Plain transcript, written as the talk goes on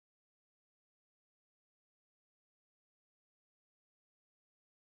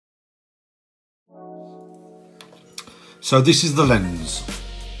So this is the lens,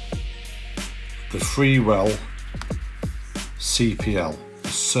 the Freewell CPL,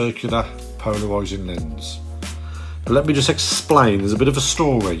 circular polarising lens. But let me just explain, there's a bit of a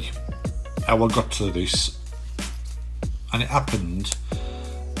story how I got to this, and it happened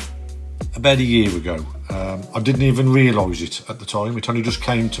about a year ago. I didn't even realise it at the time, it only just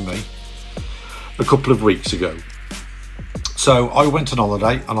came to me a couple of weeks ago. So I went on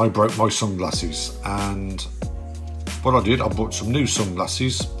holiday and I broke my sunglasses, and what I did, I bought some new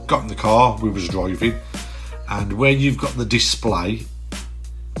sunglasses, got in the car, we was driving, and where you've got the display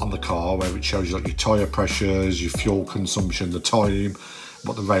on the car where it shows you like your tyre pressures, your fuel consumption, the time,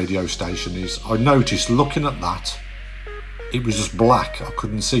 what the radio station is, I noticed looking at that, it was just black, I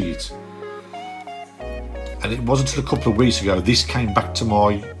couldn't see it. And it wasn't until a couple of weeks ago this came back to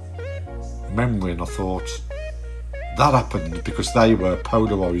my memory, and I thought that happened because they were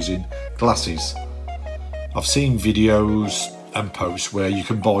polarising glasses. I've seen videos and posts where you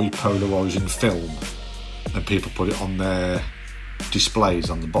can buy polarising film and people put it on their displays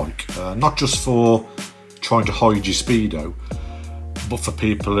on the bike, not just for trying to hide your speedo, but for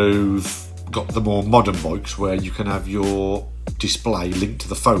people who've got the more modern bikes where you can have your display linked to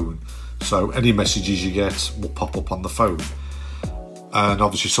the phone, so any messages you get will pop up on the phone. And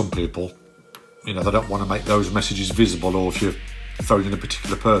obviously some people, you know, they don't want to make those messages visible, or if you're phoning a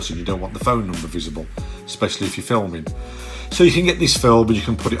particular person you don't want the phone number visible, especially if you're filming. So you can get this film and you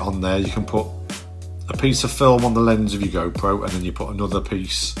can put it on there. You can put a piece of film on the lens of your GoPro, and then you put another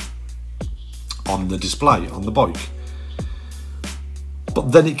piece on the display on the bike.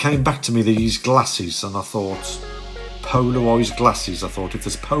 But then it came back to me, these glasses, and I thought, polarised glasses. I thought, if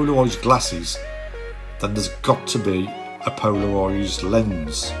there's polarised glasses, then there's got to be a polarised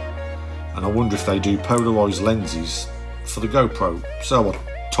lens. And I wonder if they do polarised lenses for the GoPro. So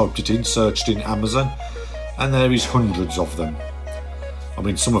I typed it in, searched in Amazon, and there is hundreds of them. I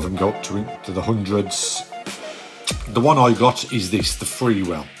mean, some of them go up to the hundreds. The one I got is this, the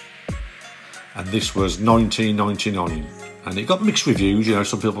Freewell, and this was $19.99, and it got mixed reviews. You know,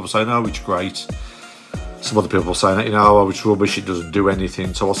 some people were saying, oh, it's great. Some other people were saying, you know, oh, it's rubbish, it doesn't do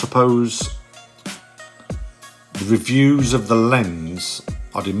anything. So I suppose the reviews of the lens,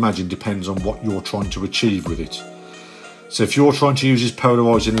 I'd imagine, depends on what you're trying to achieve with it. So if you're trying to use this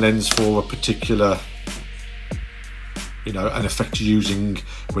polarising lens for a particular, you know, an effect you're using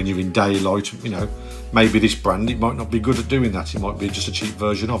when you're in daylight, you know, maybe this brand, it might not be good at doing that. It might be just a cheap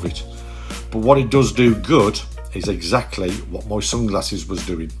version of it. But what it does do good is exactly what my sunglasses was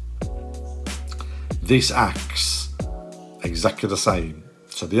doing. This acts exactly the same.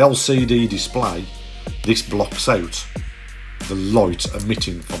 So the LCD display, this blocks out the light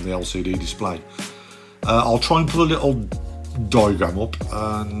emitting from the LCD display. I'll try and put a little diagram up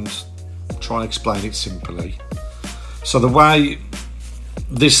and try and explain it simply. So the way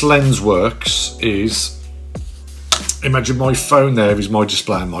this lens works is, imagine my phone there is my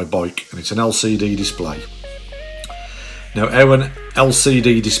display on my bike, and it's an LCD display. Now how an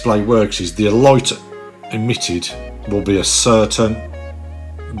LCD display works is the light emitted will be a certain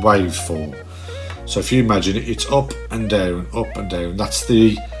waveform. So if you imagine it, it's up and down, that's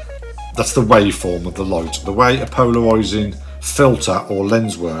the waveform of the light. The way a polarising filter or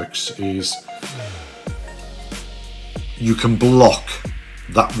lens works is you can block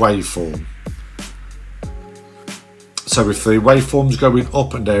that waveform. So if the waveform's going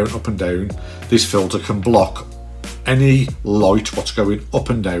up and down, this filter can block any light what's going up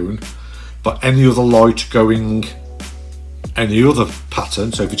and down, but any other light going any other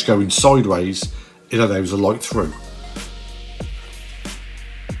pattern, so if it's going sideways, it allows the light through.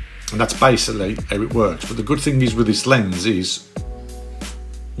 And that's basically how it works. But the good thing is with this lens is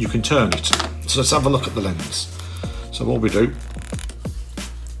you can turn it. So let's have a look at the lens. So what we do,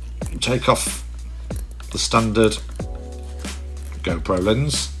 take off the standard GoPro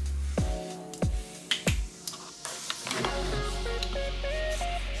lens.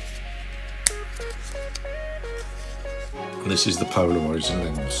 And this is the polarising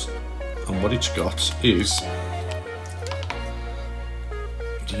lens. And what it's got is, I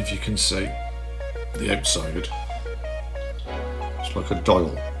don't know if you can see the outside, it's like a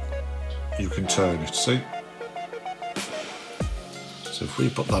dial. You can turn it, see? So if we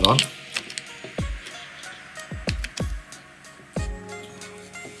put that on,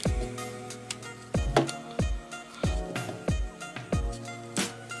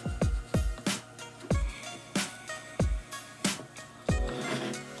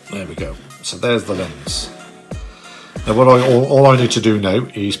 there we go. So there's the lens. Now all I need to do now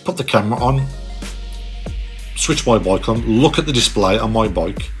is put the camera on, switch my bike on, look at the display on my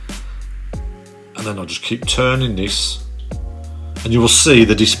bike, and then I'll just keep turning this, and you will see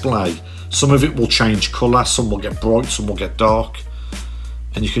the display. Some of it will change colour, some will get bright, some will get dark,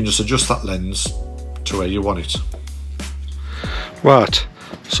 and you can just adjust that lens to where you want it. Right,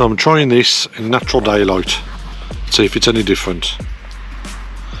 so I'm trying this in natural daylight, see if it's any different.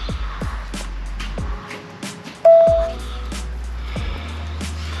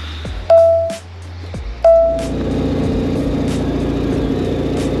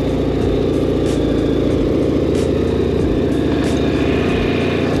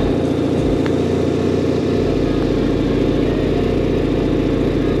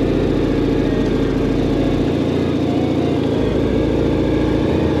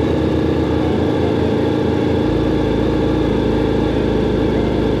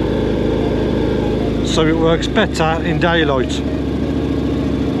 So it works better in daylight.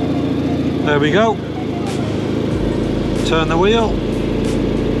 There we go. Turn the wheel.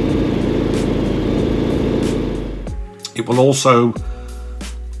 It will also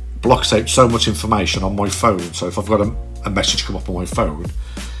block out so much information on my phone. So if I've got a message come up on my phone,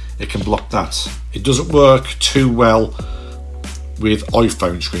 it can block that. It doesn't work too well with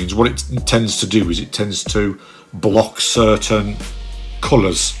iPhone screens. What it tends to do is it tends to block certain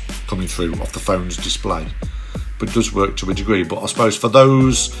colours coming through off the phone's display, but it does work to a degree. But I suppose for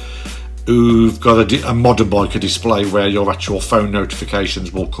those who've got a modern bike, a display where your actual phone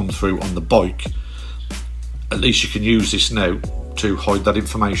notifications will come through on the bike, at least you can use this now to hide that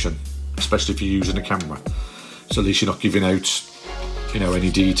information, especially if you're using a camera. So at least you're not giving out, you know, any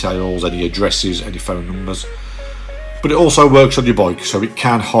details, any addresses, any phone numbers. But it also works on your bike, so it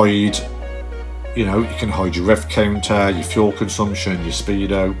can hide, you know, you can hide your rev counter, your fuel consumption, your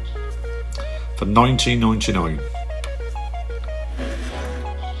speedo, for $19.99.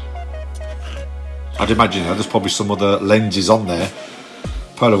 I'd imagine there's probably some other lenses on there,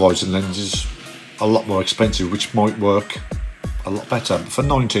 polarizing lenses, a lot more expensive, which might work a lot better. But for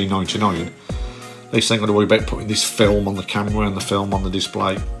 $19.99, at least I ain't got to worry about putting this film on the camera and the film on the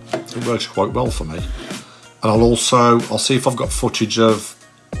display. It works quite well for me. And I'll see if I've got footage of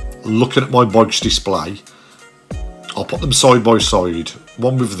looking at my bike's display. I'll put them side by side,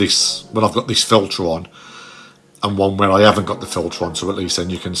 one with this when I've got this filter on, and one where I haven't got the filter on, so at least then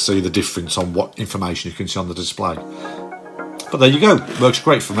you can see the difference on what information you can see on the display. But there you go, works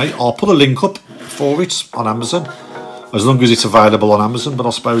great for me. I'll put a link up for it on Amazon, as long as it's available on Amazon. But I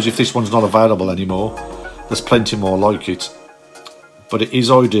suppose if this one's not available anymore, there's plenty more like it. But it is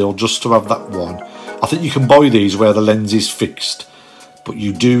ideal just to have that one. I think you can buy these where the lens is fixed, but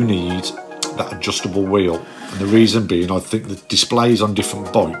you do need that adjustable wheel. And the reason being, I think the displays on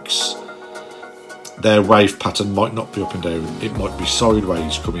different bikes, their wave pattern might not be up and down, it might be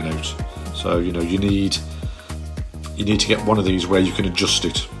sideways coming out. So you know, you need to get one of these where you can adjust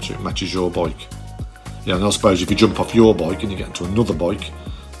it so it matches your bike. Yeah, and I suppose if you jump off your bike and you get into another bike,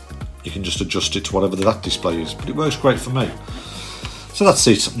 you can just adjust it to whatever that display is. But it works great for me. So that's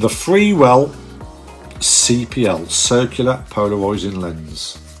it, the Freewell CPL, circular polarizing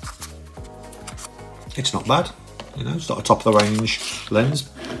lens. It's not bad, you know, it's not a top of the range lens,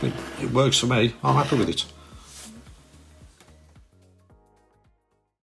 but it works for me. I'm happy with it.